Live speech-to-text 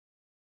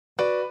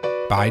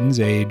Biden's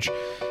age,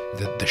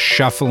 the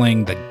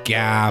shuffling, the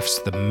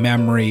gaffes, the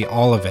memory,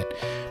 all of it,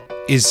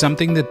 is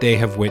something that they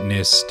have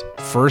witnessed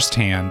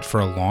firsthand for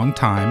a long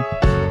time.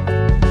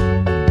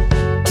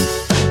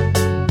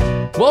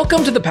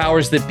 Welcome to the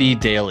Powers That Be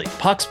Daily,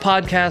 Puck's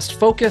podcast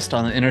focused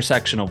on the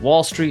intersection of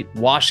Wall Street,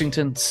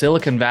 Washington,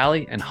 Silicon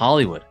Valley, and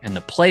Hollywood, and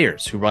the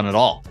players who run it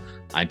all.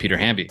 I'm Peter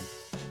Hamby.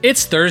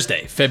 It's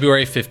Thursday,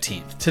 February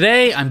 15th.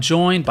 Today, I'm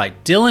joined by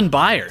Dylan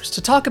Byers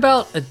to talk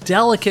about a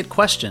delicate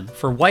question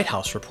for White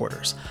House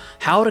reporters: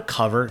 how to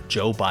cover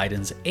Joe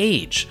Biden's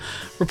age.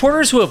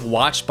 Reporters who have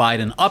watched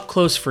Biden up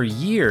close for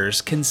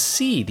years can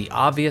see the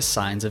obvious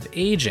signs of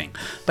aging,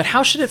 but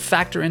how should it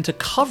factor into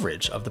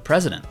coverage of the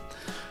president?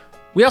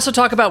 We also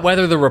talk about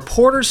whether the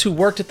reporters who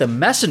worked at The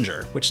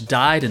Messenger, which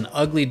died an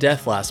ugly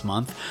death last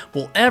month,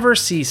 will ever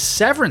see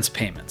severance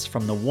payments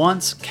from the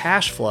once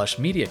cash-flush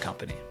media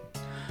company.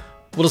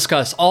 We'll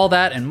discuss all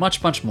that and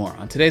much, much more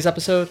on today's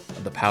episode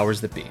of The Powers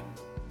That Be.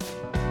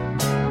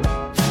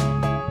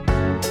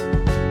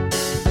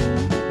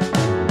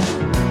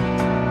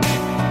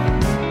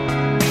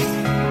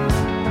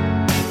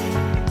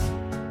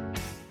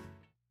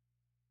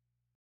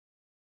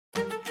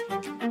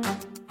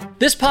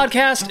 This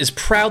podcast is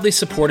proudly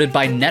supported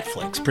by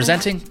Netflix,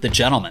 presenting The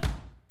Gentleman.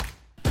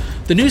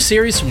 The new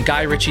series from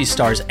Guy Ritchie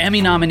stars Emmy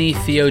nominee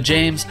Theo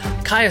James,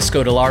 Kaya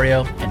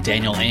Scodelario, and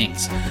Daniel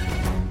Ings.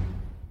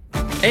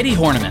 Eddie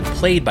Horniman,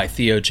 played by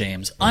Theo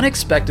James,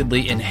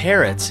 unexpectedly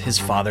inherits his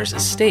father's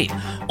estate,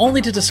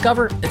 only to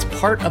discover it's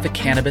part of a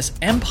cannabis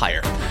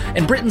empire.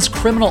 And Britain's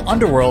criminal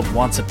underworld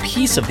wants a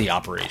piece of the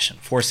operation,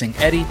 forcing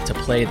Eddie to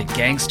play the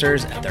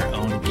gangsters at their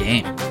own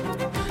game.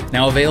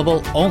 Now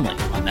available only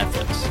on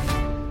Netflix.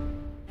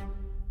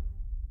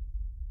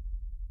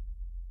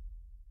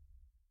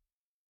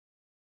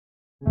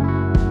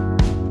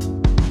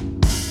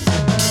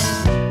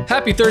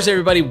 Happy Thursday,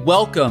 everybody.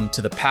 Welcome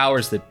to the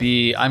Powers That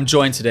Be. I'm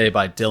joined today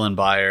by Dylan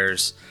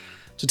Byers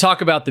to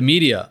talk about the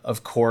media,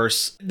 of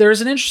course.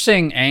 There's an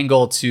interesting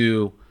angle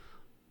to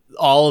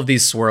all of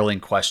these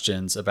swirling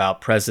questions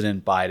about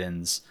President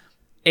Biden's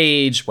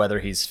age, whether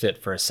he's fit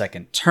for a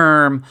second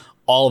term,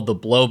 all of the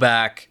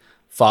blowback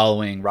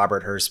following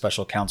Robert Hur's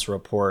special counsel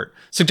report,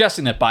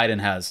 suggesting that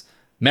Biden has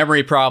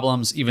memory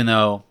problems, even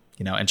though,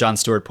 and Jon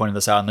Stewart pointed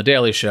this out on The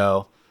Daily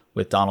Show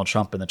with Donald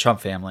Trump and the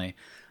Trump family.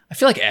 I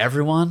feel like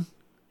everyone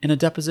in a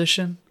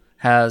deposition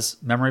has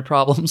memory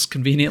problems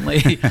conveniently.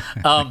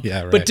 Yeah,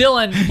 right. But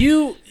Dylan,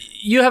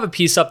 you have a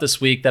piece up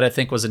this week that I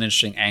think was an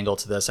interesting angle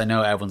to this. I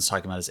know everyone's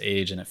talking about his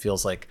age and it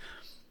feels like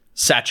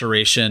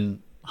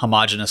saturation,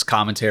 homogenous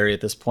commentary at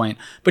this point.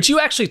 But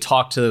you actually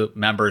talked to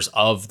members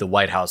of the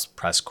White House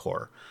press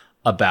corps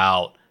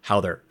about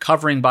how they're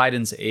covering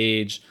Biden's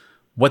age,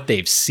 what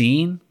they've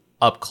seen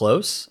up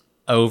close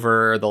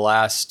over the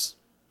last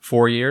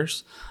 4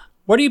 years.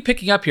 What are you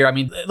picking up here? I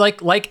mean,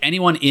 like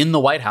anyone in the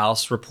White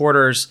House,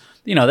 reporters,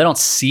 they don't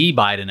see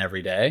Biden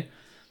every day,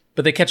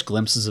 but they catch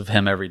glimpses of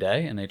him every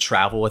day and they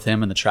travel with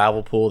him in the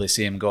travel pool. They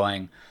see him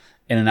going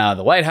in and out of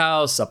the White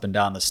House, up and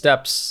down the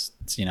steps,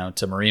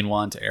 to Marine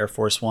One, to Air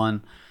Force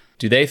One.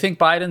 Do they think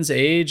Biden's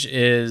age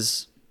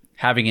is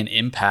having an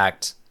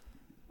impact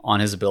on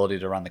his ability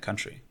to run the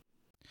country?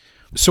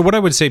 So what I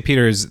would say,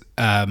 Peter, is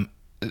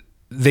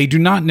they do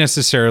not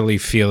necessarily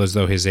feel as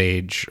though his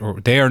age,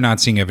 or they are not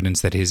seeing evidence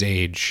that his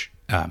age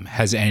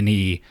has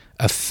any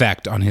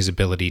effect on his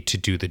ability to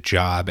do the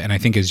job. And I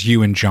think, as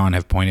you and John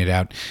have pointed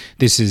out,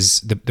 this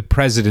is the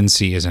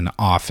presidency is an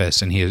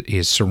office, and he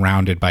is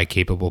surrounded by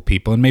capable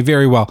people and may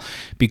very well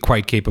be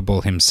quite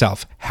capable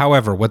himself.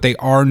 However, what they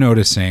are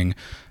noticing,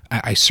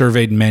 I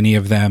surveyed many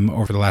of them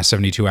over the last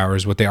 72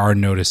 hours, what they are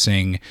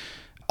noticing,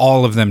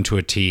 all of them to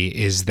a T,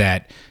 is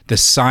that the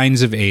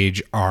signs of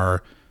age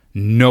are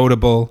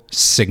notable,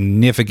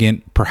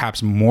 significant,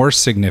 perhaps more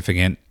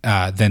significant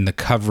than the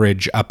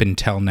coverage up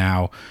until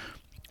now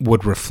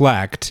would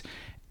reflect,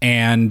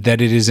 and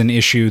that it is an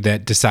issue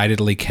that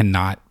decidedly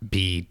cannot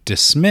be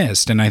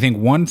dismissed. And I think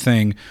one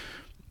thing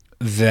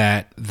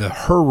that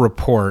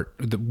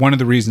one of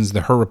the reasons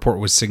the Hur report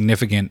was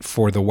significant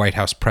for the White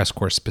House press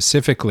corps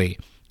specifically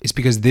is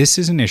because this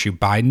is an issue,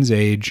 Biden's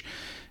age,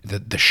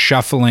 the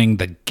shuffling,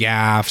 the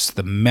gaffes,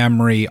 the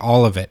memory,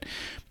 all of it,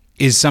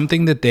 is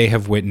something that they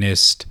have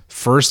witnessed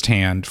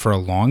firsthand for a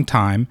long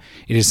time.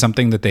 It is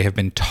something that they have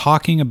been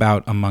talking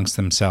about amongst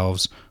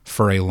themselves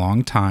for a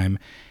long time.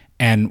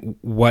 And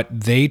what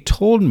they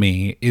told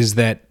me is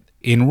that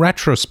in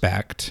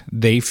retrospect,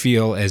 they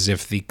feel as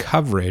if the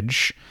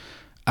coverage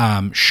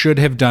should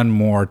have done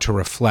more to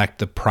reflect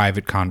the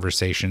private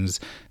conversations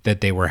that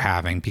they were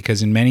having.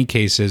 Because in many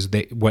cases,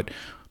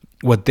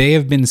 what they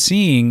have been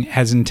seeing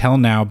has until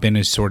now been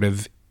a sort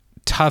of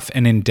tough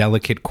and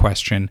indelicate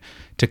question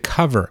to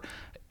cover.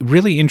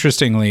 Really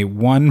interestingly,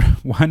 one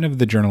of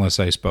the journalists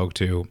I spoke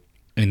to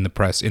in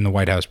the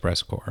White House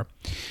press corps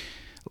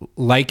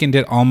likened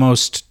it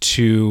almost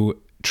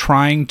to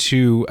trying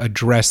to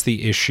address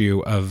the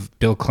issue of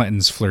Bill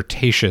Clinton's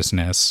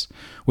flirtatiousness,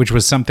 which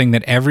was something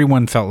that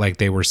everyone felt like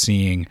they were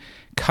seeing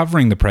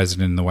covering the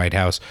president in the White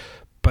House,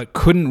 but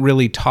couldn't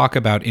really talk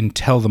about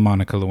until the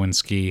Monica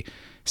Lewinsky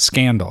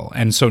scandal.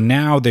 And so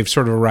now they've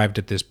sort of arrived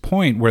at this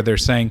point where they're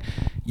saying,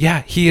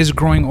 yeah, he is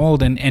growing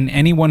old, and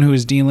anyone who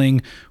is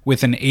dealing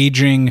with an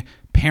aging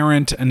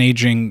parent, an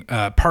aging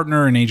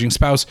partner, an aging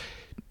spouse,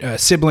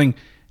 sibling,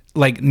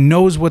 like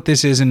knows what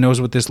this is and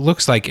knows what this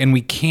looks like, and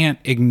we can't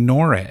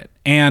ignore it.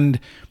 And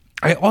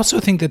I also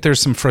think that there's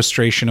some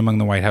frustration among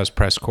the White House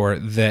press corps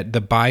that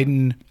the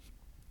Biden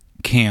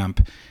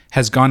camp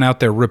has gone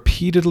out there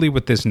repeatedly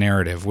with this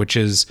narrative, which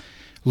is,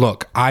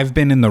 look, I've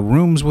been in the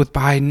rooms with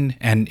Biden,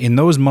 and in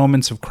those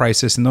moments of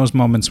crisis, in those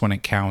moments when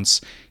it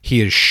counts,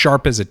 he is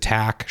sharp as a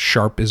tack.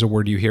 Sharp is a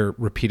word you hear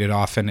repeated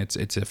often. It's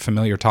a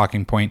familiar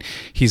talking point.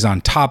 He's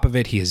on top of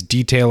it. He is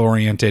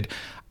detail-oriented.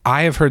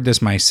 I have heard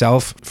this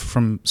myself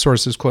from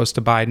sources close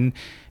to Biden,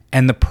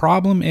 and the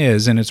problem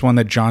is, and it's one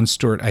that Jon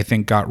Stewart, I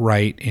think, got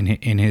right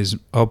in his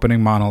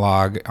opening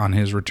monologue on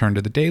his return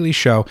to The Daily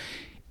Show,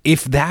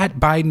 if that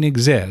Biden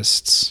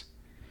exists,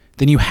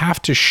 then you have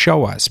to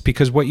show us,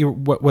 because what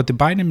the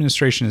Biden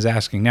administration is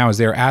asking now is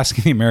they're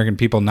asking the American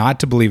people not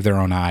to believe their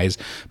own eyes,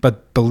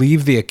 but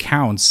believe the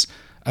accounts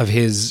of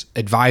his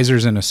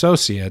advisors and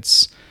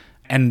associates.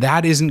 And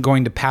that isn't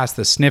going to pass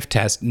the sniff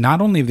test,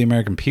 not only of the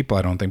American people,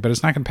 I don't think, but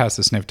it's not going to pass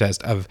the sniff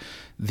test of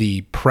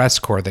the press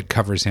corps that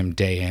covers him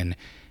day in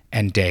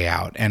and day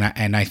out.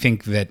 And I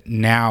think that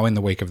now, in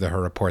the wake of the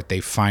Her report,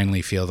 they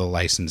finally feel the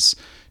license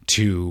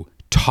to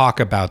talk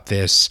about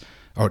this,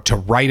 or to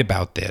write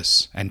about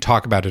this and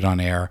talk about it on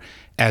air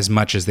as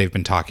much as they've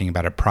been talking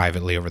about it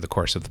privately over the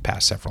course of the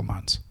past several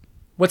months.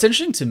 What's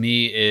interesting to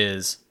me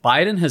is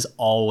Biden has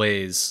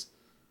always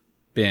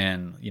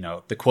been,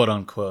 the quote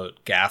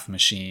unquote gaffe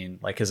machine,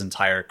 like his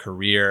entire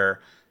career,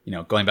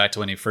 going back to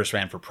when he first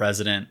ran for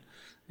president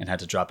and had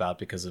to drop out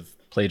because of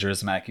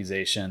plagiarism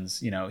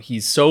accusations.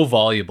 He's so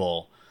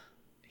voluble.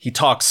 He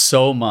talks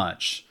so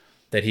much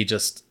that he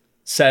just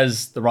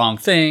says the wrong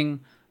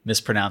thing,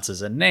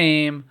 mispronounces a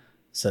name,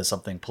 says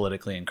something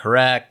politically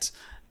incorrect.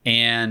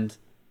 And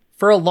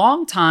for a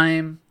long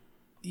time,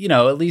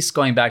 at least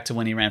going back to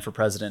when he ran for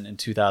president in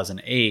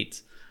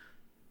 2008,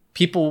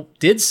 people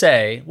did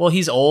say, well,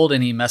 he's old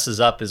and he messes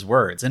up his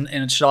words. And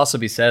it should also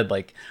be said,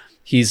 like,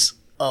 he's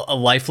a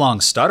lifelong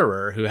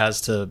stutterer who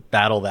has to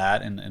battle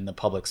that in the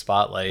public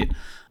spotlight.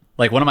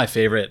 Like, one of my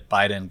favorite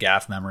Biden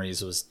gaffe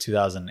memories was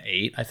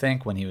 2008, I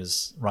think, when he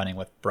was running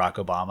with Barack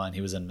Obama and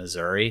he was in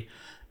Missouri.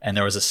 And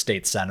there was a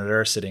state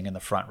senator sitting in the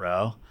front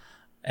row.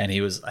 And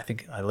he was, I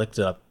think I looked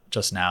it up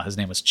just now, his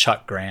name was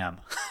Chuck Graham.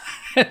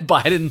 And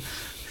Biden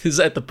is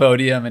at the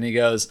podium and he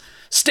goes,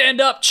 "Stand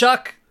up,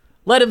 Chuck.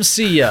 Let him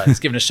see ya." He's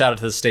giving a shout out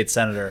to the state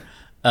senator.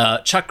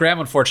 Chuck Graham,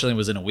 unfortunately,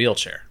 was in a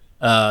wheelchair.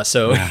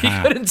 So he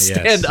couldn't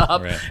stand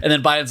up. Right. And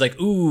then Biden's like,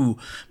 ooh.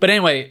 But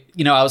anyway,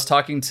 I was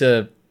talking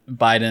to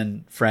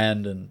Biden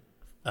friend and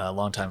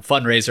longtime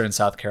fundraiser in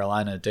South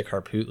Carolina, Dick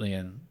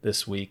Harpootlian,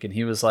 this week. And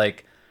he was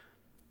like,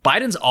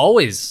 Biden's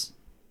always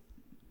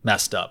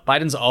messed up.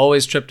 Biden's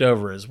always tripped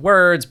over his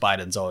words.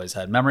 Biden's always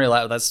had memory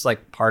lapse. That's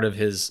like part of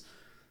his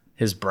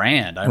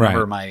brand. I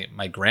remember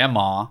my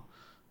grandma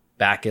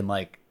back in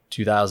like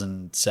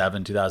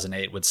 2007,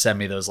 2008 would send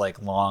me those like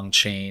long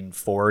chain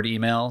forward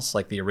emails,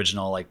 like the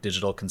original like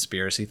digital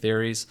conspiracy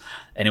theories.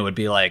 And it would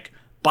be like,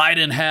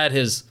 Biden had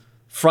his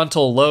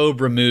frontal lobe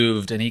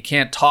removed and he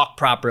can't talk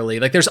properly.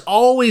 Like, there's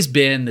always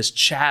been this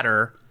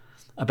chatter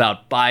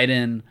about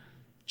Biden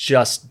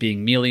just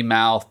being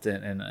mealy-mouthed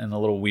and a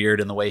little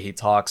weird in the way he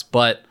talks.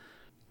 But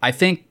I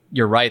think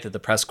you're right that the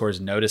press corps is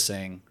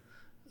noticing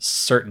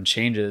certain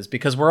changes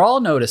because we're all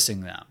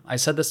noticing them. I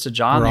said this to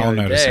John the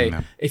other day.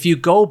 If you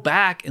go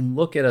back and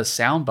look at a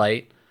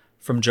soundbite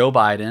from Joe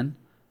Biden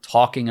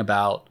talking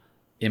about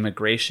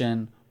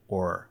immigration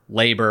or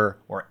labor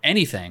or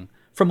anything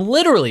from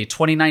literally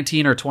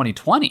 2019 or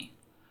 2020,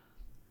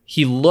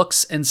 he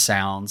looks and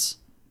sounds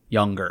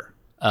younger.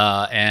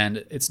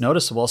 And it's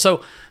noticeable.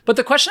 So, but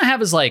the question I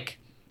have is like,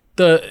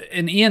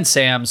 and Ian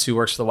Sams, who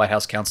works for the White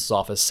House counsel's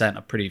office, sent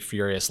a pretty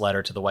furious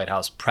letter to the White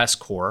House press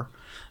corps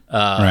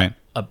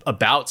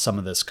about some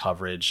of this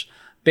coverage,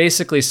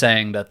 basically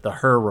saying that the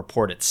Her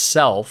report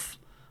itself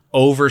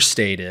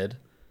overstated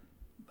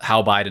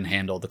how Biden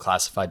handled the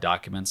classified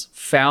documents,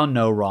 found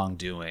no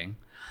wrongdoing,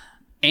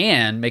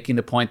 and making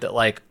the point that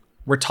like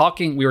we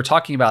were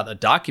talking about a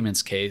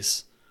documents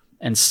case,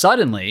 and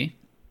suddenly,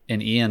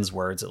 in Ian's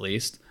words at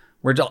least,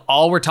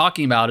 all we're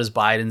talking about is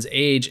Biden's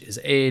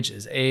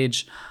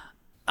age.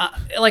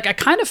 Like, I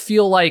kind of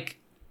feel like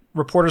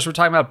reporters were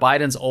talking about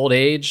Biden's old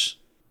age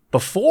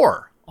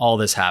before all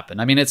this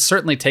happened. I mean, it's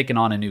certainly taken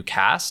on a new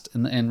cast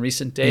in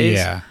recent days.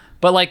 Yeah.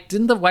 But like,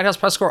 didn't the White House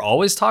press corps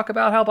always talk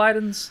about how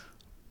Biden's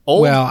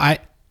old? Well,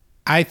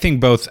 I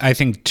think both. I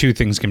think two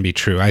things can be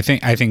true. I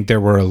think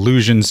there were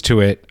allusions to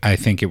it. I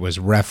think it was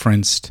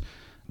referenced,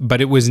 but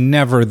it was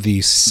never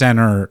the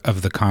center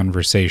of the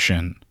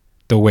conversation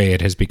the way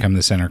it has become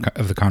the center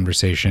of the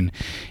conversation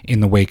in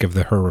the wake of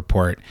the Her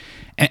report.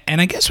 And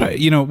I guess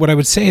what I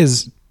would say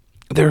is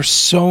there are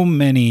so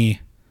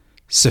many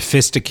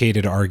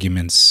sophisticated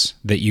arguments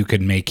that you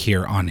could make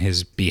here on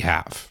his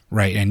behalf,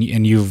 right? And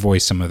you've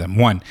voiced some of them.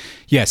 One,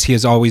 yes, he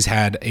has always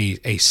had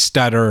a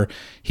stutter.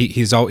 He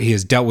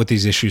has dealt with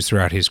these issues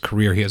throughout his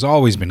career. He has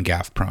always been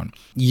gaffe prone.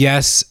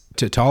 Yes,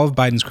 to all of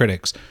Biden's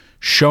critics,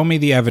 show me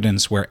the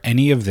evidence where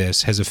any of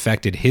this has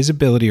affected his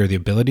ability or the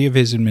ability of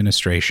his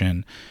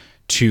administration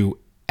to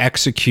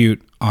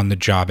execute on the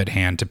job at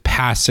hand, to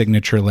pass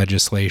signature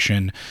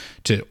legislation,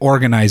 to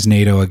organize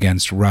NATO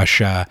against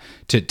Russia,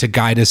 to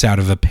guide us out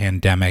of a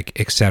pandemic,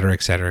 et cetera,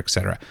 et cetera, et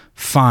cetera.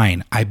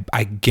 Fine.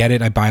 I get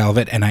it. I buy all of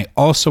it. And I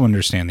also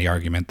understand the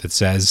argument that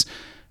says,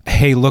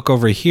 hey, look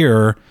over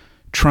here.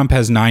 Trump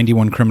has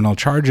 91 criminal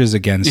charges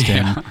against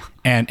him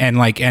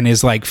and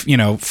is like, you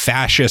know,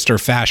 fascist or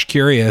fash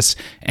curious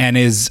and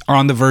is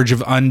on the verge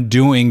of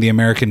undoing the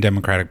American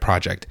democratic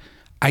project.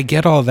 I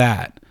get all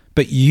that.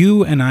 But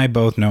you and I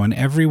both know, and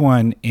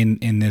everyone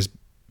in this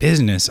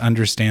business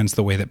understands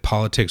the way that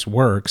politics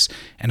works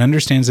and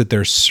understands that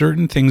there are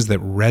certain things that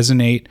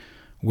resonate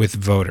with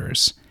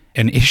voters.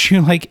 An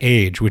issue like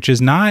age, which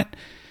is not,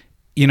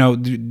 you know,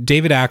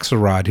 David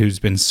Axelrod, who's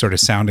been sort of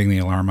sounding the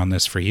alarm on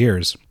this for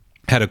years,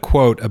 had a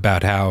quote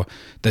about how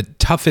the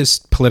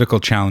toughest political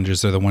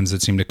challenges are the ones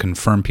that seem to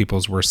confirm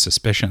people's worst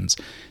suspicions.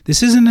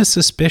 This isn't a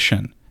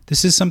suspicion.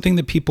 This is something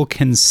that people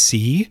can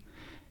see,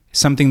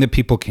 something that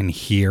people can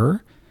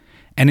hear.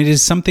 And it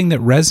is something that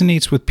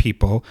resonates with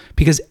people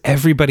because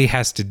everybody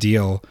has to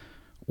deal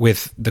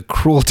with the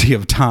cruelty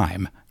of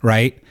time,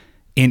 right?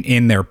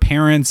 In their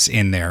parents,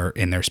 in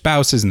their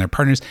spouses, in their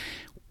partners.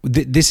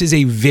 This is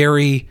a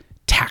very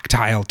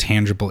tactile,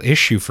 tangible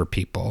issue for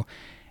people.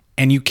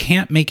 And you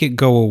can't make it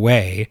go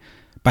away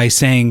by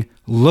saying,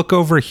 look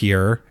over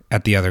here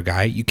at the other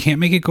guy. You can't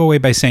make it go away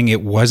by saying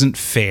it wasn't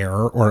fair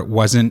or it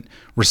wasn't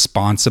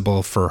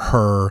responsible for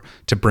her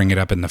to bring it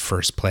up in the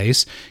first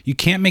place. You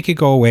can't make it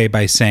go away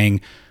by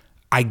saying,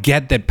 I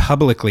get that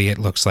publicly it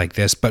looks like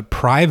this, but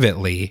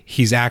privately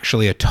he's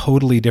actually a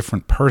totally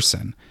different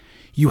person.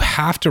 You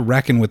have to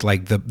reckon with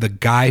like the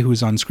guy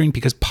who's on screen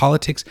because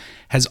politics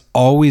has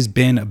always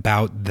been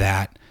about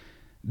that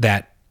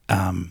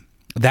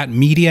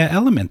media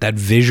element, that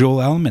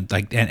visual element,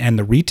 like and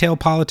the retail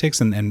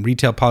politics and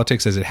retail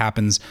politics as it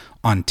happens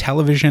on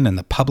television and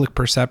the public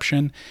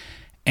perception.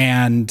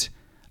 And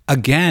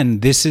again,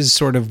 this is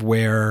sort of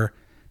where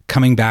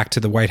coming back to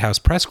the White House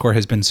press corps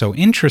has been so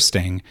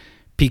interesting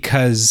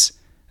because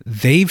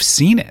they've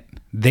seen it,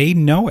 they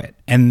know it,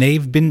 and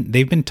they've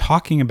been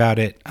talking about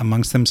it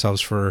amongst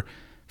themselves for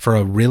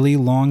a really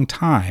long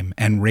time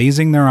and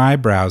raising their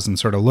eyebrows and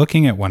sort of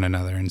looking at one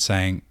another and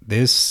saying,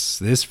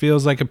 this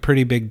feels like a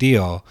pretty big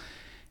deal.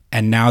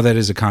 And now that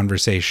is a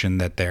conversation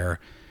that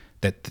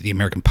the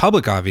American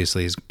public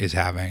obviously is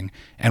having,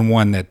 and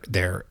one that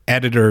their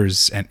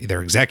editors and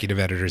their executive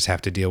editors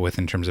have to deal with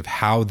in terms of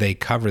how they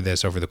cover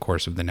this over the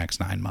course of the next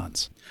 9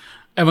 months.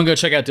 Everyone go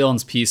check out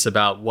Dylan's piece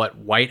about what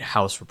White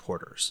House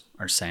reporters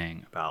are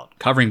saying about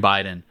covering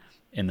Biden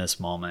in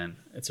this moment.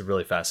 It's a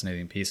really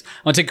fascinating piece. I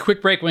want to take a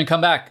quick break. When we come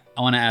back,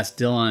 I want to ask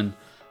Dylan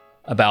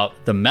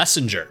about The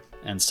Messenger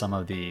and some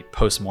of the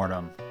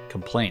post-mortem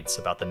complaints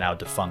about the now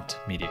defunct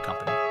media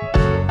company.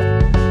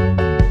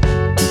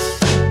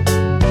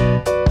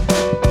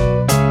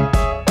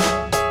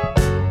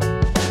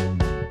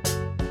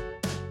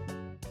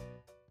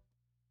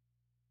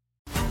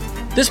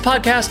 This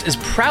podcast is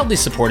proudly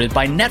supported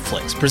by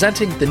Netflix,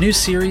 presenting the new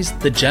series,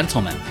 The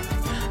Gentleman.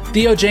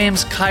 Theo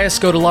James, Kaya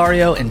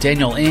Scodelario, and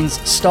Daniel Ings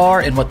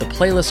star in what the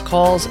playlist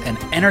calls an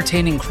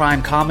entertaining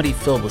crime comedy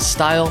filled with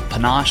style,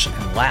 panache,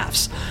 and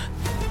laughs.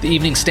 The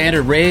Evening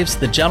Standard raves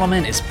The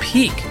Gentleman is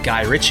peak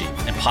Guy Ritchie,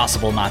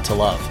 impossible not to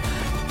love.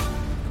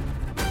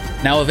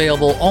 Now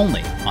available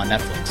only on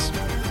Netflix.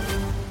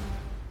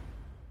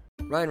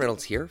 Ryan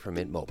Reynolds here from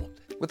Mint Mobile.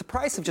 With the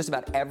price of just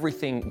about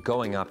everything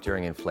going up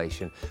during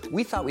inflation,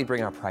 we thought we'd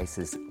bring our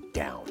prices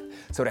down.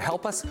 So to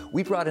help us,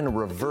 we brought in a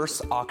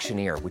reverse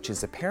auctioneer, which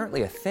is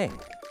apparently a thing.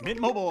 Mint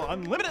Mobile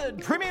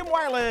Unlimited Premium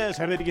Wireless.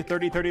 How to get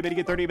 30, 30, bit to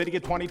get 30, bit to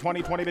get 20,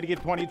 20, 20, bit to get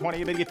 20,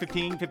 20, bit to get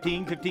 15,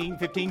 15, 15,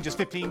 15, just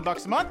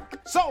 $15 a month?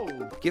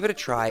 Sold! Give it a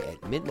try at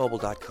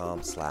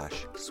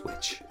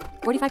mintmobile.com/switch.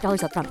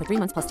 $45 up front for 3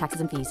 months plus taxes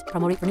and fees.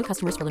 Promo rate for new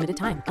customers for limited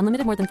time.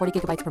 Unlimited more than 40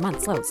 gigabytes per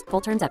month. Slows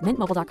full terms at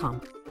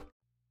mintmobile.com.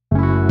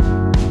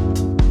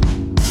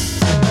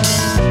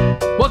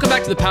 Welcome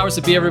back to The Powers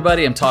That Be,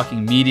 everybody. I'm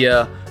talking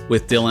media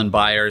with Dylan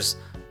Byers.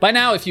 By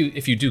now, if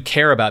you do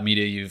care about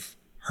media, you've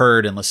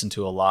heard and listened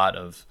to a lot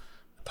of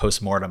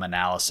post-mortem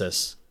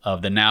analysis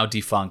of the now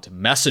defunct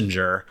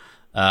Messenger,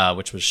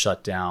 which was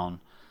shut down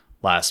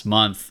last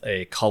month.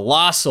 A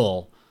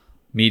colossal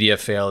media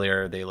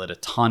failure. They lit a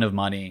ton of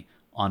money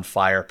on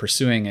fire,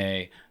 pursuing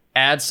a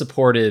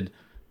ad-supported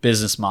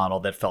business model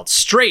that felt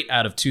straight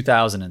out of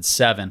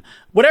 2007.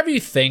 Whatever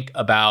you think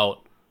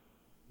about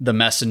the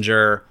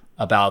Messenger,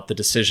 about the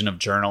decision of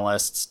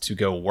journalists to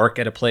go work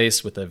at a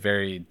place with a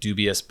very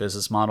dubious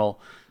business model,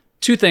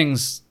 two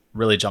things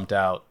really jumped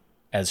out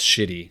as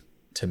shitty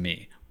to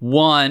me.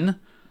 One,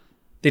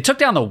 they took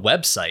down the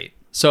website.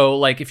 So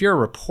like if you're a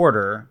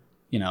reporter,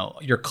 you know,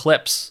 your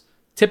clips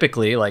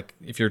typically, like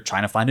if you're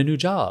trying to find a new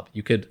job,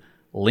 you could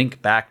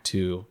link back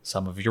to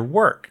some of your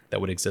work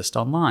that would exist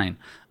online.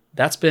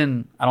 That's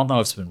been, I don't know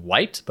if it's been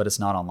wiped, but it's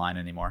not online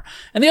anymore.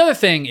 And the other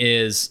thing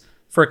is,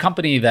 for a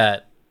company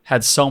that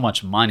had so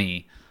much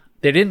money,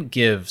 they didn't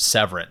give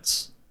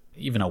severance,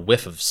 even a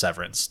whiff of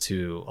severance,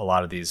 to a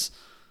lot of these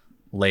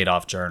laid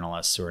off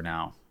journalists who are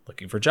now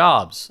looking for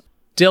jobs.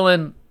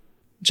 Dylan,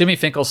 Jimmy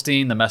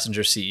Finkelstein, the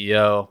Messenger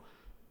CEO,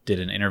 did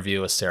an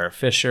interview with Sarah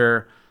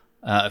Fisher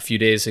a few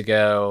days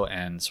ago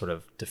and sort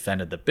of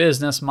defended the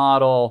business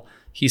model.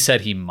 He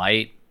said he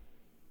might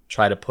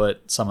try to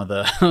put some of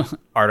the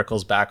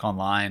articles back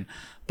online.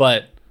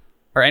 But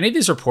are any of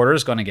these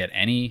reporters going to get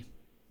any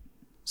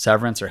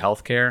severance or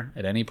healthcare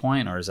at any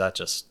point, or is that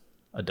just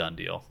a done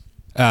deal?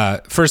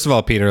 First of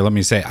all, Peter, let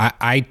me say,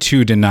 I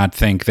too did not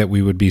think that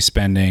we would be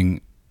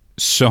spending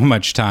so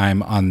much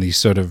time on the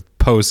sort of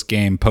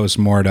post-game,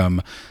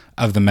 post-mortem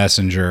of the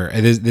Messenger.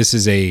 This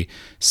is a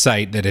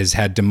site that has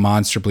had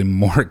demonstrably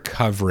more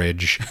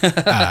coverage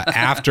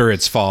after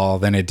its fall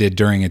than it did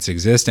during its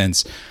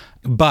existence.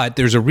 But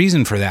there's a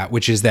reason for that,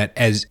 which is that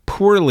as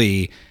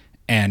poorly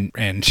and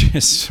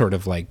just sort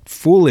of like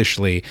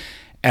foolishly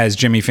as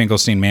Jimmy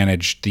Finkelstein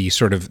managed the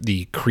sort of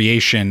the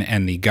creation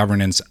and the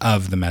governance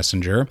of the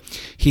Messenger,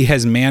 he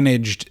has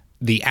managed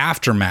the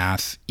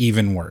aftermath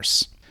even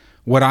worse.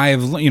 What I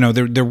have,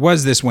 there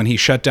was this when he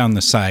shut down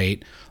the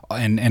site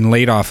and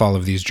laid off all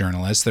of these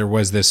journalists, there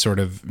was this sort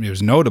of, it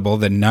was notable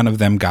that none of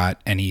them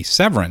got any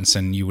severance.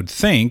 And you would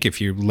think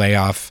if you lay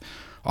off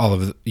all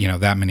of,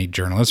 that many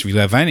journalists, if you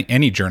have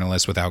any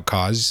journalists without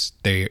cause,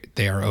 they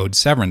are owed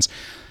severance.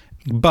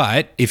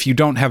 But if you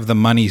don't have the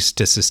monies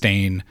to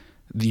sustain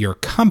your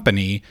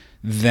company,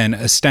 then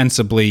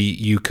ostensibly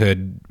you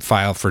could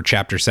file for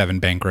Chapter 7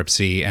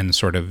 bankruptcy and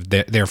sort of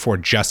therefore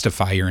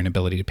justify your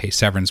inability to pay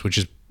severance, which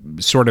is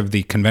sort of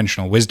the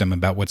conventional wisdom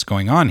about what's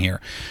going on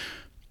here.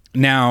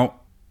 Now,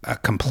 a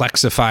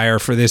complexifier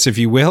for this, if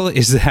you will,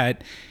 is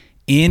that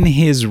in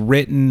his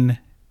written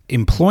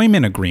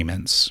employment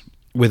agreements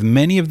with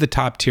many of the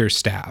top tier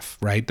staff,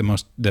 right,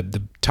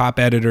 the top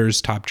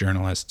editors, top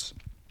journalists,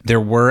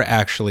 there were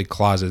actually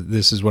clauses.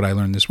 This is what I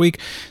learned this week.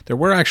 There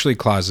were actually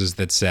clauses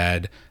that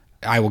said,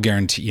 I will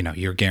guarantee,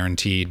 you're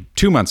guaranteed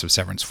 2 months of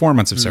severance, 4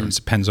 months of severance,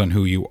 depends on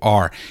who you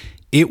are.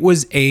 It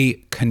was a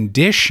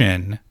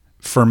condition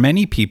for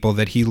many people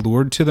that he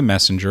lured to the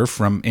Messenger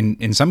from,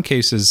 in some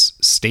cases,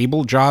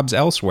 stable jobs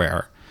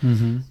elsewhere.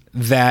 Mm-hmm.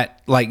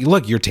 That, like,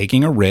 look, you're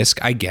taking a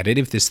risk. I get it.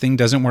 If this thing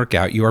doesn't work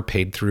out, you are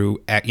paid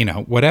through,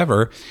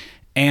 whatever.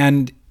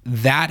 And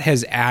that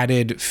has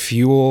added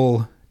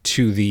fuel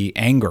to the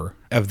anger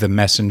of the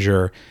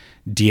Messenger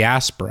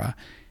diaspora.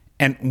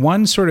 And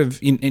one sort of,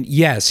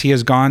 yes, he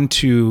has gone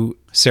to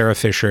Sarah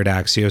Fisher at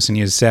Axios and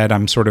he has said,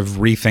 I'm sort of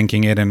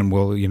rethinking it and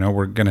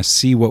we're going to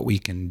see what we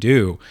can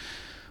do.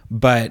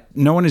 But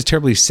no one is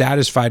terribly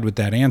satisfied with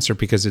that answer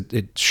because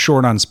it's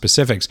short on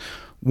specifics.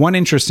 One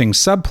interesting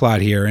subplot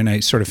here, and I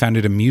sort of found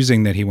it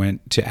amusing that he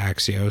went to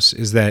Axios,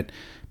 is that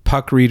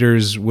Puck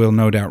readers will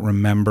no doubt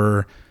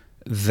remember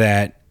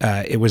that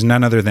it was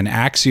none other than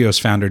Axios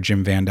founder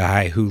Jim Van de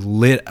Heye who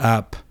lit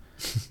up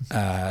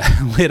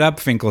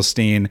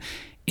Finkelstein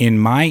in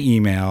my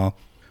email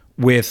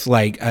with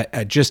like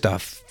just a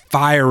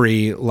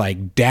fiery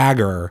like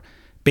dagger,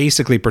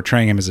 basically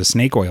portraying him as a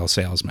snake oil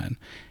salesman.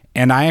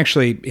 And I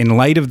actually, in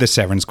light of the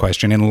severance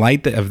question, in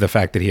light of the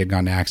fact that he had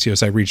gone to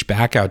Axios, I reached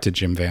back out to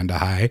Jim Van de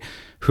Heye,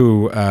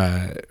 who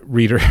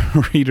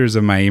readers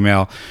of my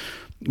email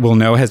will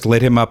know has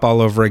lit him up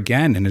all over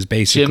again and has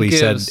basically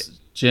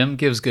Jim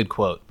gives good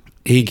quote.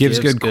 He gives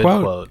good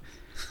quote.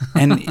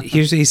 And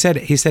he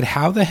said,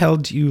 how the hell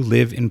do you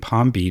live in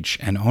Palm Beach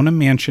and own a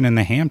mansion in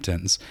the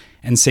Hamptons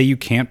and say you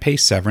can't pay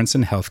severance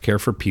and healthcare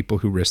for people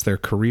who risk their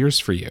careers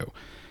for you?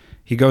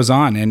 He goes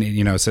on and,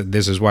 said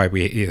this is why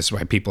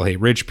people hate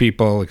rich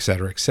people, et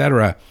cetera, et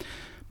cetera.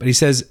 But he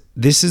says,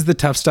 this is the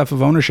tough stuff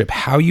of ownership.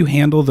 How you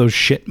handle those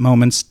shit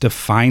moments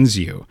defines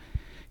you.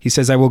 He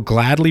says, I will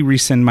gladly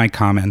rescind my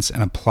comments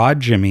and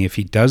applaud Jimmy if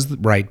he does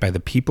right by the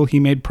people he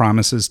made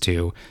promises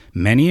to,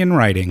 many in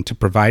writing, to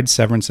provide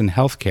severance and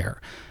health care.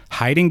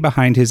 Hiding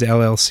behind his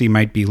LLC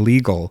might be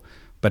legal,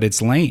 but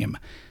it's lame.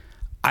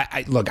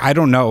 Look, I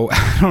don't know,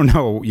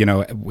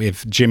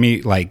 if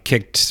Jimmy like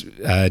kicked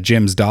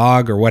Jim's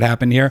dog or what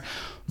happened here,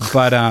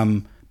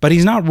 but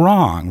he's not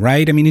wrong,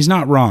 right? I mean, he's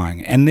not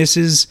wrong. And this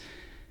is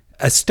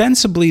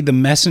ostensibly the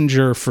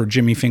Messenger for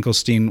Jimmy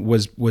Finkelstein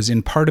was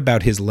in part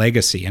about his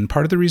legacy. And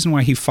part of the reason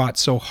why he fought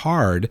so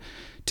hard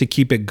to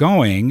keep it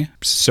going,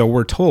 so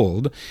we're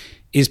told,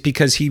 is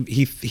because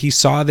he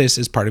saw this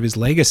as part of his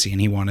legacy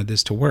and he wanted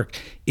this to work.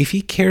 If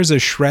he cares a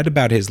shred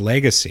about his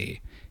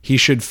legacy, he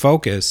should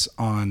focus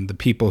on the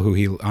people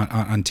who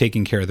on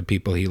taking care of the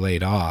people he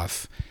laid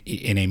off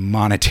in a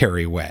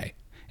monetary way,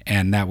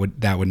 and that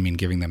would mean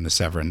giving them the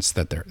severance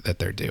that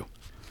they're due.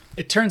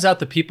 It turns out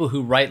the people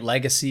who write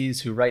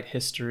legacies, who write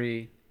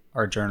history,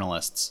 are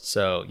journalists.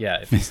 So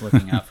yeah, if he's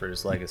looking out for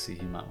his legacy,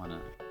 he might want to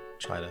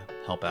try to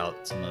help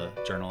out some of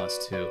the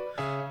journalists who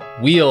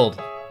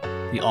wield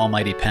the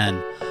almighty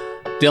pen.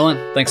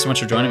 Dylan, thanks so much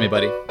for joining me,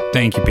 buddy.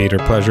 Thank you, Peter.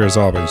 Pleasure as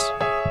always.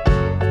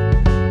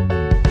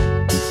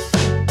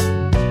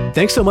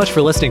 Thanks so much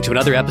for listening to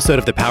another episode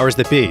of The Powers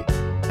That Be.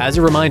 As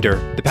a reminder,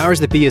 The Powers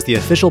That Be is the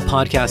official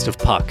podcast of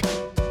Puck.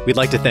 We'd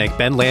like to thank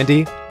Ben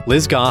Landy,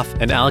 Liz Goff,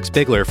 and Alex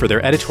Bigler for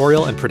their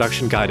editorial and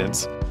production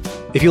guidance.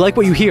 If you like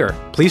what you hear,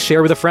 please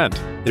share with a friend.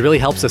 It really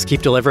helps us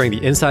keep delivering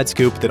the inside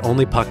scoop that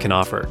only Puck can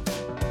offer.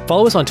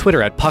 Follow us on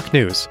Twitter at Puck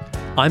News.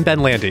 I'm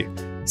Ben Landy.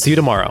 See you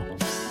tomorrow.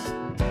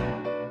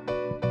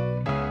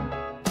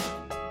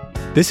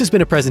 This has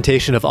been a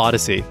presentation of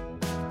Odyssey.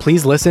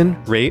 Please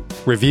listen, rate,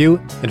 review,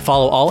 and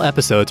follow all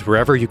episodes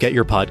wherever you get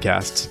your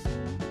podcasts.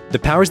 The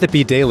Powers That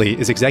Be Daily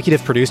is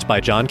executive produced by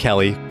John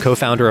Kelly,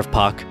 co-founder of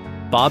Puck,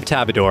 Bob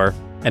Tabador,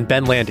 and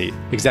Ben Landy,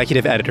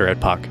 executive editor at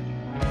Puck.